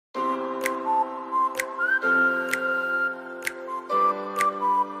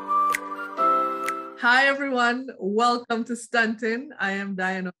Hi, everyone. Welcome to Stunting. I am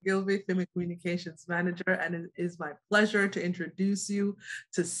Diana Gilvey, Fimi Communications Manager, and it is my pleasure to introduce you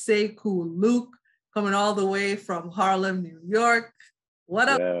to Sekou Luke, coming all the way from Harlem, New York. What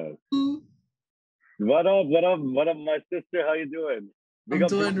up? Yes. What up? What up? What up, my sister? How you doing? Big I'm up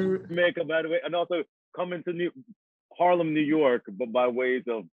doing. to Jamaica, by the way, and also coming to Harlem, New York, but by ways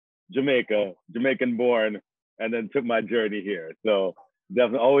of Jamaica, Jamaican born, and then took my journey here. So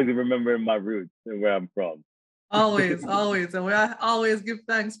definitely always remembering my roots and where I'm from. Always, always. And we always give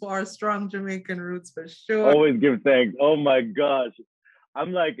thanks for our strong Jamaican roots for sure. Always give thanks. Oh my gosh.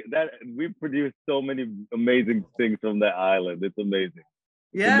 I'm like that. We produce so many amazing things from that island. It's amazing.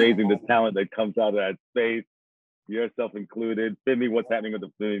 It's amazing the talent that comes out of that space, yourself included. Fimi, what's happening with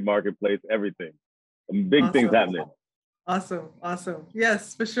the Fimi marketplace, everything. Big things happening. Awesome, awesome.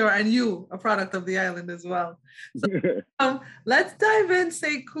 Yes, for sure. And you, a product of the island as well. So let's dive in,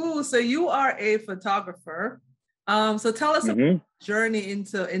 Sekou. So you are a photographer. So tell us about the journey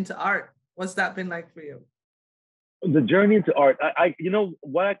into art. What's that been like for you? The journey into art. I you know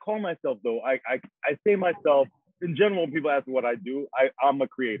what I call myself though. I say myself in general. When people ask me what I do, I'm a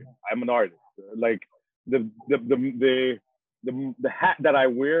creator. I'm an artist. Like the hat that I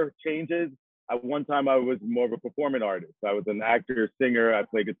wear changes. At one time, I was more of a performing artist. I was an actor, singer. I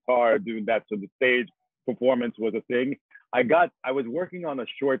play guitar, doing that. So the stage performance was a thing. I was working on a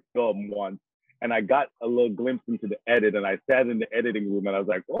short film once, and I got a little glimpse into the edit. And I sat in the editing room, and I was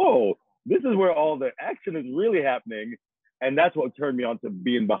like, oh, this is where all the action is really happening. And that's what turned me on to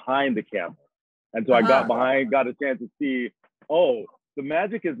being behind the camera. And so I got a chance to see, oh, the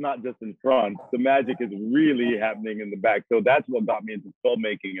magic is not just in front, the magic is really happening in the back. So that's what got me into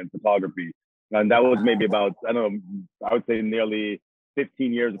filmmaking and photography. And that was maybe about, I don't know, I would say nearly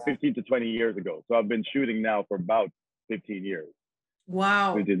 15 to 20 years ago. So I've been shooting now for about 15 years.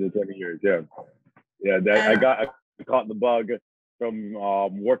 Wow. 15 to 20 years, yeah. Yeah, I caught the bug from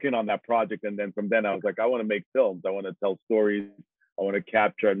working on that project. And then from then I was like, I want to make films. I want to tell stories. I want to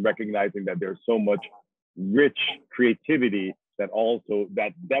capture, and recognizing that there's so much rich creativity that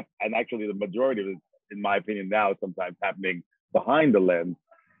depth, and actually the majority of it, in my opinion now, sometimes happening behind the lens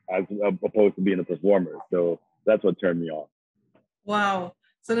as opposed to being a performer. So that's what turned me on. Wow.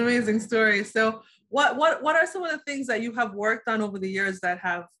 It's an amazing story. So what are some of the things that you have worked on over the years that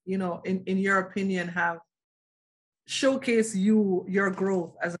have, in your opinion, have showcased your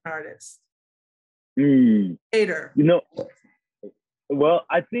growth as an artist? Creator. Well,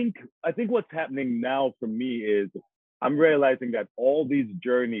 I think what's happening now for me is I'm realizing that all these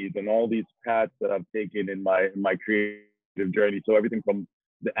journeys and all these paths that I've taken in my creative journey, so everything from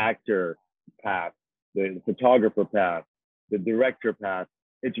the actor path, the photographer path, the director path,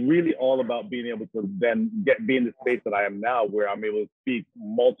 it's really all about being able to then be in the space that I am now, where I'm able to speak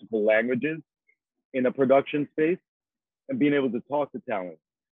multiple languages in a production space, and being able to talk to talent,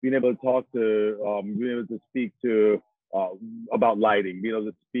 being able to speak to about lighting, being able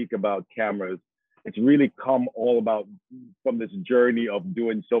to speak about cameras. It's really come all about from this journey of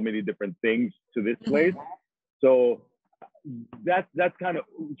doing so many different things to this place. So that's kind of,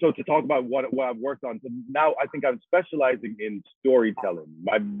 so to talk about what I've worked on. So now I think I'm specializing in storytelling.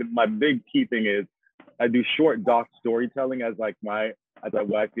 My big key thing is I do short doc storytelling as what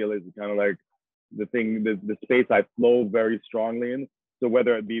I feel is kind of like the thing, the space I flow very strongly in. So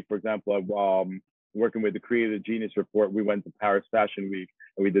whether it be, for example, working with the Creative Genius Report, we went to Paris Fashion Week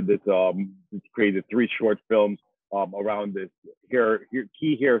and we did this, created 3 short films around this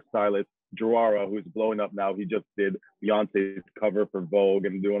key hairstylist, Gerara, who's blowing up now. He just did Beyonce's cover for Vogue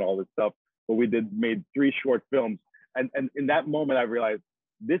and doing all this stuff. But we made 3 short films. And in that moment, I realized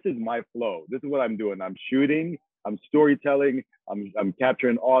this is my flow. This is what I'm doing. I'm shooting, I'm storytelling, I'm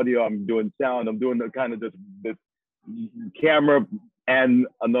capturing audio, I'm doing sound, I'm doing the kind of this camera and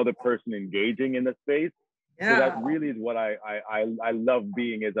another person engaging in the space. Yeah. So that really is what I love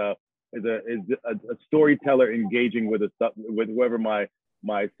being, is a storyteller engaging with whoever my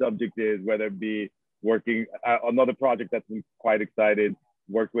subject is, whether it be working another project that's been quite excited,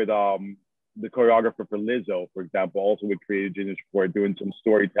 worked with the choreographer for Lizzo, for example, also with Creative Genius Report, doing some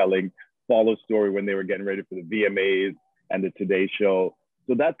storytelling, follow story when they were getting ready for the VMAs and the Today Show.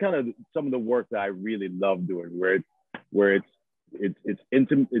 So that's kind of some of the work that I really love doing, where it's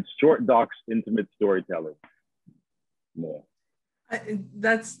intimate, it's short docs, intimate storytelling. Yeah.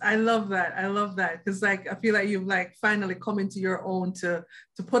 I love that because I feel like you've finally come into your own to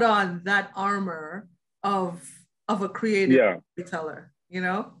put on that armor of a creative storyteller,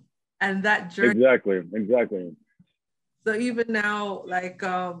 and that journey. Exactly. So even now,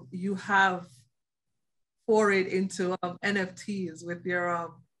 you have forayed into NFTs with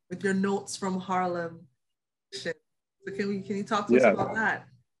your with your Notes from Harlem. So can you talk to us Yeah. about that?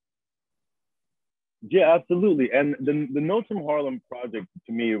 Yeah, absolutely. And the Notes from Harlem project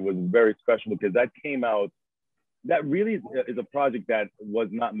to me was very special because that came out, that really is a project that was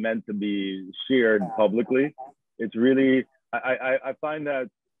not meant to be shared publicly. It's really, I find that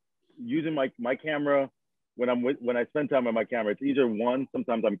using my camera, when I spend time on my camera, it's either one,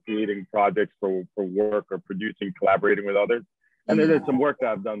 sometimes I'm creating projects for work or producing, collaborating with others. And then there's some work that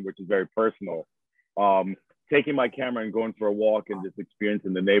I've done, which is very personal. Taking my camera and going for a walk and just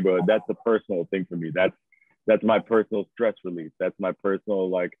experiencing the neighborhood, that's a personal thing for me. That's my personal stress relief. That's my personal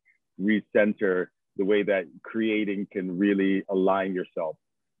like recenter, the way that creating can really align yourself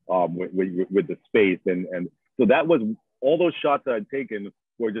with the space. And so that was, all those shots that I'd taken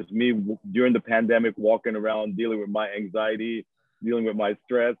were just me during the pandemic, walking around, dealing with my anxiety, dealing with my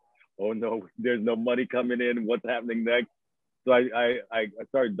stress. Oh no, there's no money coming in. What's happening next? So I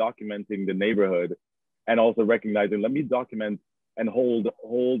started documenting the neighborhood, and also recognizing, let me document and hold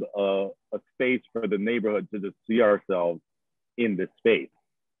a space for the neighborhood to just see ourselves in this space.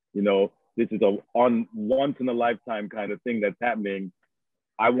 You know, this is a once in a lifetime kind of thing that's happening.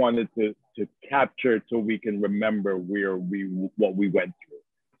 I wanted to capture it so we can remember what we went through.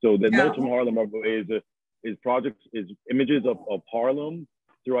 So the Notes from Harlem is images of Harlem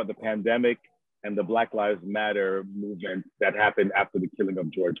throughout the pandemic and the Black Lives Matter movement that happened after the killing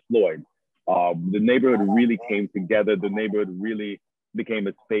of George Floyd. The neighborhood really came together. The neighborhood really became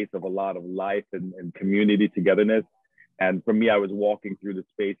a space of a lot of life and community togetherness. And for me, I was walking through the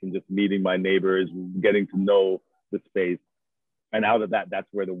space and just meeting my neighbors, getting to know the space. And out of that, that's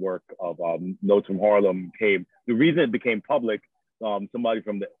where the work of Notes from Harlem came. The reason it became public, somebody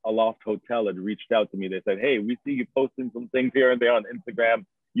from the Aloft Hotel had reached out to me. They said, hey, we see you posting some things here and there on Instagram.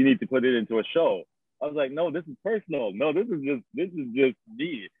 You need to put it into a show. I was like, no, this is personal. No, this is just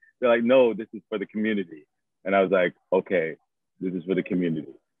me. They're like, no, this is for the community. And I was like, okay, this is for the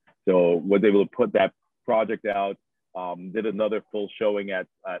community. So was able to put that project out, did another full showing at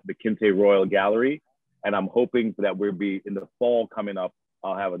the Kinte Royal Gallery. And I'm hoping that we'll be in the fall coming up,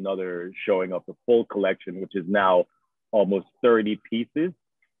 I'll have another showing of the full collection, which is now almost 30 pieces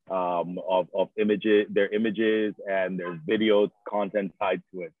of images, their images and their videos, content tied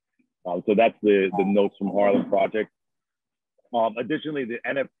to it. So that's the Notes from Harlem project. Additionally, the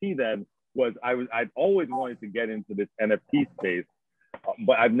NFT then was, I'd always wanted to get into this NFT space,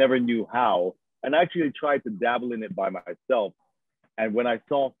 but I've never knew how. And I actually tried to dabble in it by myself. And when I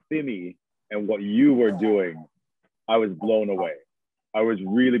saw Fimi and what you were doing, I was blown away. I was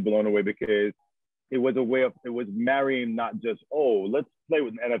really blown away because it was marrying not just, oh, let's play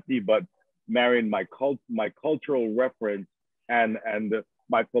with an NFT, but marrying my cultural reference and a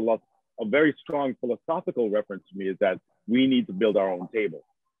very strong philosophical reference to me is that we need to build our own table.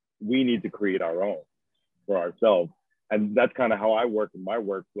 We need to create our own for ourselves. And that's kind of how I work in my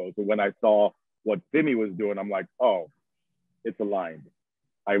workflow. So when I saw what Fimi was doing, I'm like, oh, it's aligned.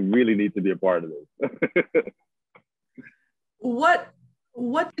 I really need to be a part of this. What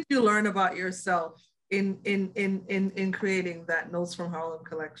did you learn about yourself in creating that Notes from Harlem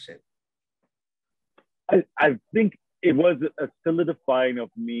collection? I think it was a solidifying of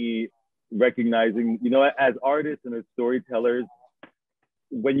me recognizing, you know, as artists and as storytellers,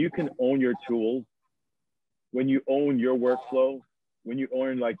 when you can own your tools, when you own your workflow, when you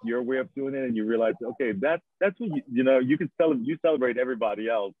own like your way of doing it, and you realize, okay, that's what you know, you can celebrate everybody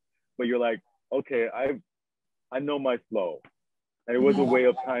else, but you're like, okay, I know my flow. And it was a way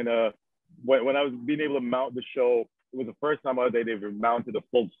of kind of, when I was being able to mount the show, it was the first time I was able to mounted a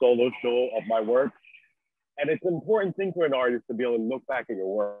full solo show of my work. And it's an important thing for an artist to be able to look back at your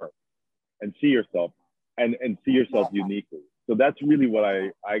work and see yourself and see yourself uniquely. So that's really what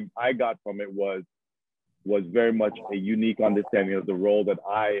I got from it was very much a unique understanding of the role that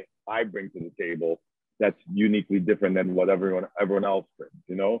I bring to the table that's uniquely different than what everyone else brings,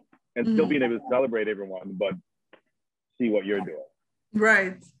 you know? And still being able to celebrate everyone, but see what you're doing.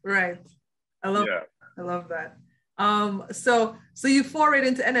 Right. I love that. So you forayed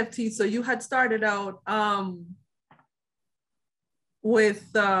into NFT. So you had started out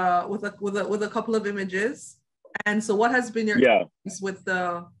with a couple of images. And so what has been your experience with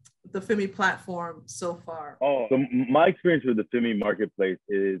the Fimi platform so far? Oh, so my experience with the Fimi marketplace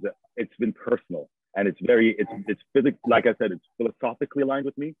is it's been personal, and it's physically, like I said, it's philosophically aligned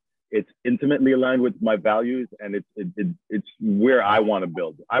with me. It's intimately aligned with my values, and it's where I want to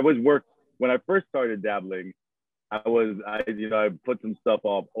build. When I first started dabbling, I put some stuff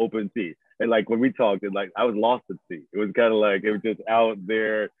off OpenSea, and like when we talked, I was lost at sea. It was kind of like it was just out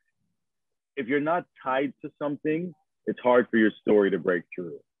there. If you're not tied to something, it's hard for your story to break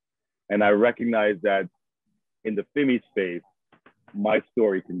through. And I recognize that in the Fimi space, my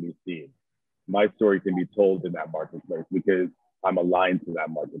story can be seen. My story can be told in that marketplace because I'm aligned to that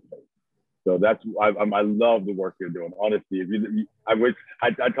marketplace. So that's, I love the work you're doing. Honestly, I wish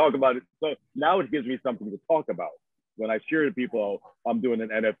I talk about it. So now it gives me something to talk about. When I share to people, I'm doing an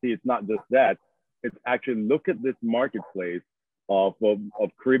NFT, it's not just that. It's actually look at this marketplace of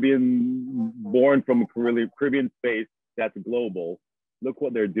Caribbean, born from a Caribbean space that's global. Look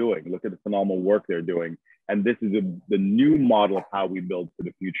what they're doing. Look at the phenomenal work they're doing. And this is the new model of how we build for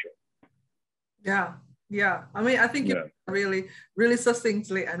the future. Yeah. Yeah. I mean, I think you really, really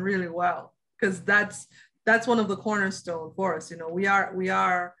succinctly and really well, because that's one of the cornerstone for us. You know, we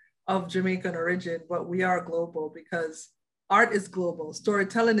are of Jamaican origin, but we are global because art is global,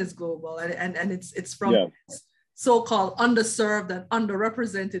 storytelling is global, and it's from so-called underserved and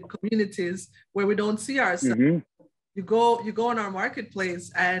underrepresented communities where we don't see ourselves. Mm-hmm. You go on our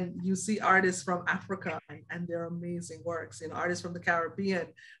marketplace and you see artists from Africa and their amazing works, you know, artists from the Caribbean,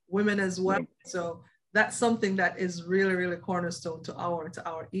 women as well. Yeah. So that's something that is really, really cornerstone to our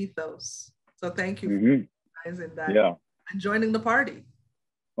ethos. So thank you for recognizing that and joining the party.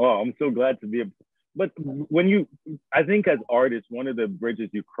 Oh, I'm so glad to be. But I think as artists, one of the bridges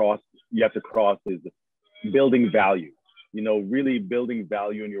you have to cross is building value. You know, really building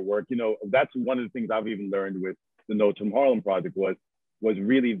value in your work. You know, that's one of the things I've even learned with the No to Harlem project was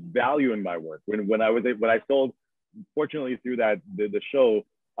really valuing my work. When I sold, fortunately through the show,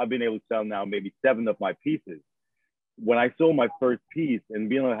 I've been able to sell now maybe 7 of my pieces. When I sold my first piece and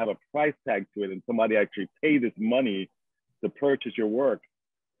being able to have a price tag to it and somebody actually pay this money to purchase your work,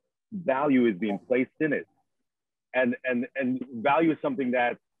 value is being placed in it. And value is something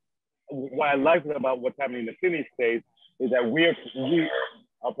that, what I like about what's happening in the Fimi space is that we I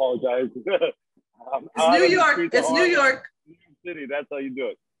apologize. It's New York. It's New York City. That's how you do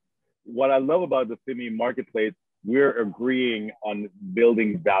it. What I love about the Fimi marketplace, we're agreeing on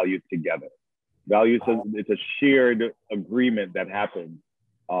building value together. Value, so it's a shared agreement that happens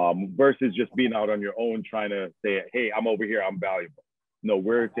versus just being out on your own trying to say, hey, I'm over here, I'm valuable. No,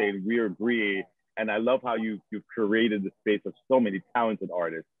 we're saying we agree. And I love how you've created the space of so many talented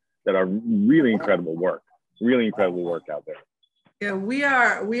artists that are really incredible work out there. Yeah, we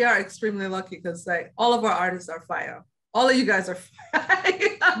are extremely lucky because like all of our artists are fire. All of you guys are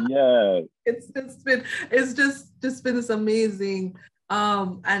fire. Yeah. It's just been this amazing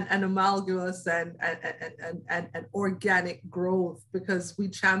and amalgamous and organic growth because we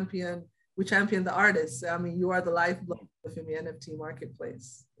champion the artists. I mean, you are the lifeblood of the NFT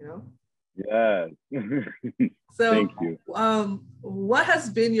marketplace, you know? Yeah. So thank you. What has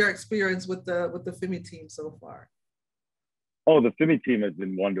been your experience with the Fimi team so far? Oh, the Fimi team has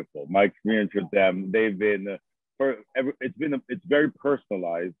been wonderful. My experience with them, they've been it's very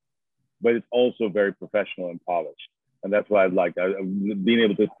personalized, but it's also very professional and polished. And that's what I like. Being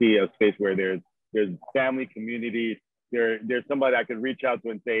able to see a space where there's family, community. There's somebody I could reach out to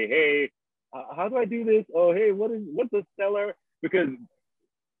and say, hey, how do I do this? Oh, hey, what's a seller? Because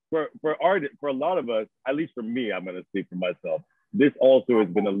for a lot of us, at least for me, I'm going to speak for myself. This also has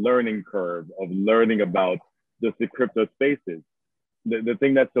been a learning curve of learning about just the crypto spaces. The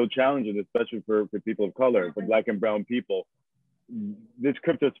thing that's so challenging, especially for people of color, for Black and brown people, this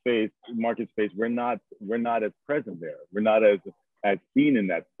crypto space, market space, we're not as present there. We're not as seen in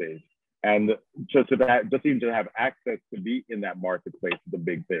that space. And just even to have access to be in that marketplace is a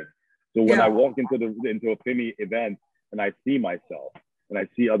big thing. So when I walk into a Fimi event and I see myself and I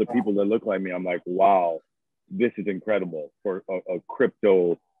see other people that look like me, I'm like, wow, this is incredible for a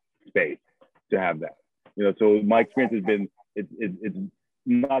crypto space to have that. You know, so my experience has been it's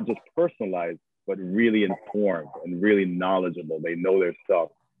not just personalized, but really informed and really knowledgeable. They know their stuff.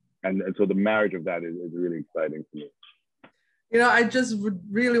 And so the marriage of that is really exciting to me. You know, I just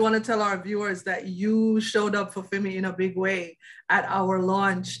really want to tell our viewers that you showed up for Fimi in a big way at our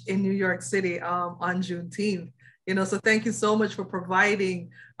launch in New York City on Juneteenth. You know, so thank you so much for providing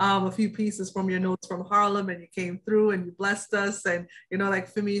a few pieces from your Notes from Harlem, and you came through and you blessed us. And, you know, like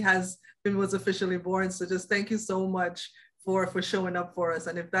Fimi was officially born. So just thank you so much for showing up for us.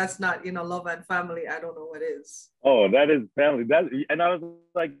 And if that's not, you know, love and family, I don't know what is. Oh, that is family. And I was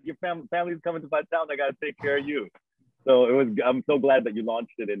like, your family's coming to my town. I got to take care of you. So I'm so glad that you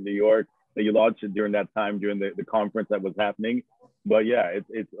launched it in New York, that you launched it during that time, during the conference that was happening. But yeah,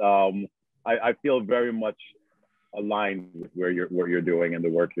 I feel very much aligned with what you're doing and the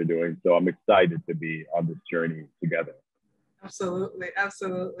work you're doing. So I'm excited to be on this journey together. Absolutely,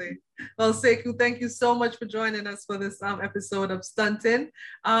 absolutely. Well, Sekou, thank you so much for joining us for this episode of Stuntin'.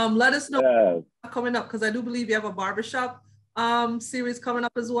 Let us know coming up, because I do believe you have a barbershop series coming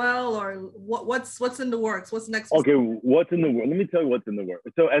up as well, or what's in the works? What's next? Okay, what's in the work? Let me tell you what's in the work.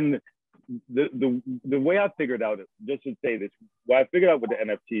 So, and the way I figured out, just to say this, what I figured out with the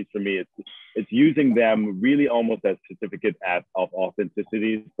NFTs for me, it's using them really almost as certificate of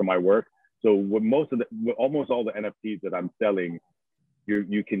authenticity for my work. So with almost all the NFTs that I'm selling,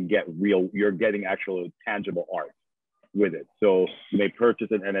 you can get you're getting actual tangible art with it. So you may purchase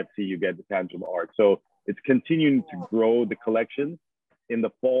an NFT, you get the tangible art. So it's continuing to grow the collection. In the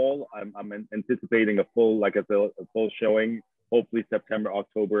fall, I'm anticipating a full, like I said, a full showing, hopefully September,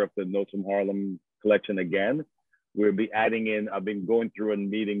 October, of the Notes from Harlem collection again. We'll be adding in, I've been going through and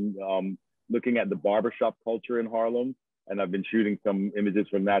meeting, looking at the barbershop culture in Harlem, and I've been shooting some images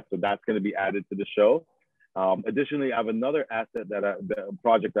from that. So that's going to be added to the show. Additionally, I have another asset the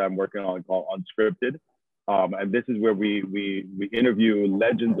project that I'm working on called Unscripted. And this is where we interview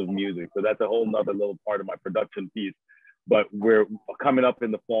legends of music. So that's a whole nother little part of my production piece. But we're coming up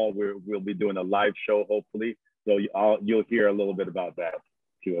in the fall, we'll be doing a live show, hopefully. So you'll hear a little bit about that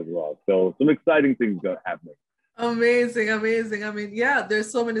too as well. So some exciting things are happening. Amazing, amazing. I mean, yeah, there's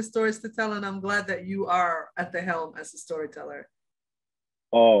so many stories to tell, and I'm glad that you are at the helm as a storyteller.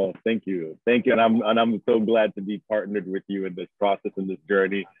 Oh, thank you. Thank you. And I'm so glad to be partnered with you in this process and this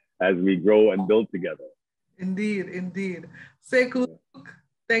journey as we grow and build together. Indeed, indeed. Sekou Luke,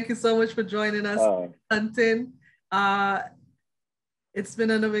 thank you so much for joining us, Hunting. It's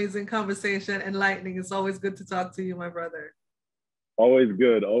been an amazing conversation, enlightening. It's always good to talk to you, my brother. Always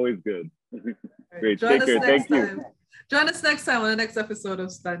good, always good. Great. Take care. Thank you. Join us next time on the next episode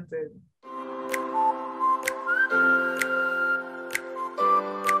of Stunted.